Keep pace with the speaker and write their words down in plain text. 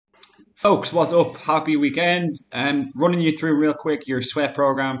Folks, what's up? Happy weekend. Running you through real quick your sweat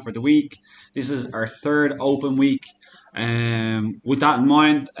program for the week. This is our third open week. With that in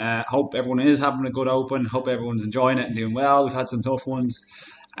mind, hope everyone is having a good open. Hope everyone's enjoying it and doing well. We've had some tough ones.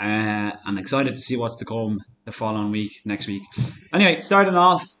 I'm excited to see what's to come the following week, next week. Anyway, starting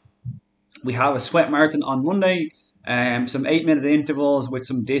off, we have a sweat marathon on Monday. Some 8 minute intervals with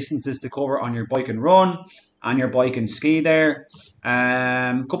some distances to cover on your bike and run and your bike and ski there.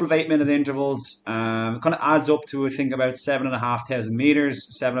 Couple of 8 minute intervals. Kind of adds up to I think about 7,500 meters,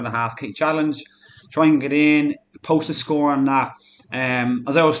 7.5K challenge. Try and get in, post a score on that.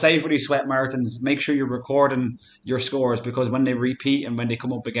 As I always say for these sweat marathons, make sure you're recording your scores because when they repeat and when they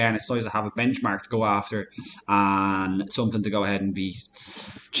come up again, it's nice to have a benchmark to go after and something to go ahead and beat.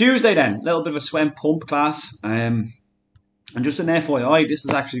 Tuesday then, a little bit of a swim pump class. And just an FYI, this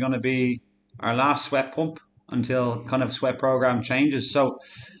is actually going to be our last sweat pump until kind of sweat program changes. So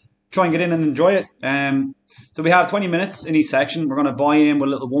try and get in and enjoy it. So we have 20 minutes in each section. We're going to buy in with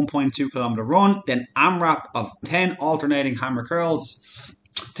a little 1.2 kilometer run, then AMRAP of 10 alternating hammer curls,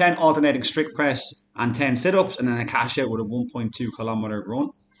 10 alternating strict press, and 10 sit-ups, and then a cash out with a 1.2 kilometer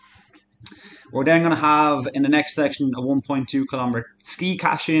run. We're then going to have in the next section a 1.2 kilometer ski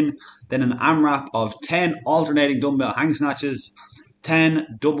cash in, then an AMRAP of 10 alternating dumbbell hang snatches,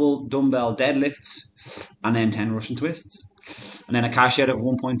 10 double dumbbell deadlifts, and then 10 Russian twists, and then a cash out of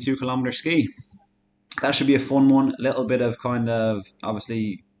 1.2 kilometer ski. That should be a fun one. A little bit of kind of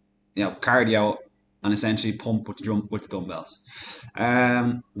obviously, cardio and essentially pump with the dumbbells.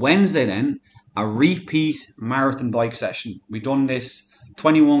 Wednesday then, a repeat marathon bike session. We've done this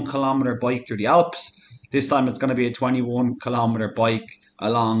 21 kilometer bike through the Alps. This time it's going to be a 21 kilometer bike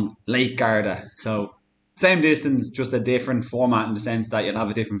along Lake Garda. So same distance, just a different format in the sense that you'll have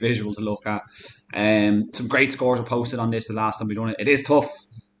a different visual to look at. Some great scores were posted on this the last time we done it. It is tough.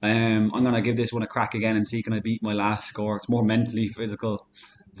 I'm going to give this one a crack again and see can I beat my last score. It's more mentally physical.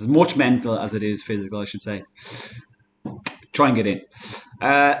 It's as much mental as it is physical, I should say. Try and get in.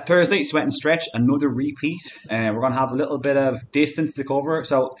 Thursday, sweat and stretch, another repeat. We're going to have a little bit of distance to cover.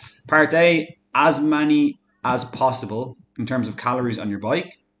 So part A, as many as possible in terms of calories on your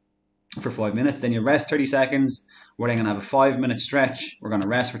bike for 5 minutes. Then you rest 30 seconds. We're then going to have a 5 minute stretch. We're going to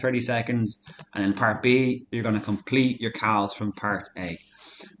rest for 30 seconds. And then part B, you're going to complete your cals from part A.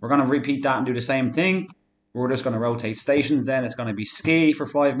 We're going to repeat that and do the same thing. We're just going to rotate stations then. It's going to be ski for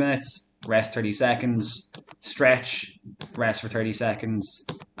 5 minutes, rest 30 seconds, stretch, rest for 30 seconds,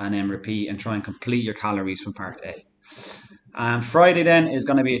 and then repeat and try and complete your calories from part A. And Friday then is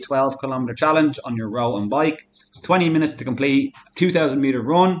going to be a 12 kilometer challenge on your row and bike. It's 20 minutes to complete, 2,000 meter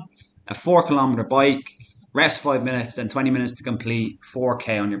run, a 4 kilometer bike, rest 5 minutes, then 20 minutes to complete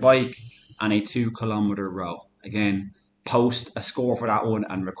 4K on your bike, and a 2 kilometer row. Again, post a score for that one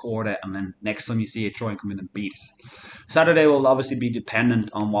and record it, and then next time you see it, try and come in and beat it. Saturday will obviously be dependent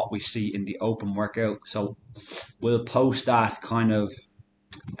on what we see in the open workout, so we'll post that kind of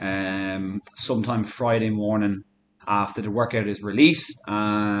sometime Friday morning after the workout is released,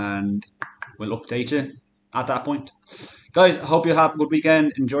 and we'll update you at that point. Guys, I hope you have a good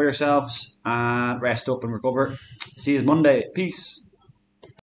weekend. Enjoy yourselves and rest up and recover. See you Monday. Peace.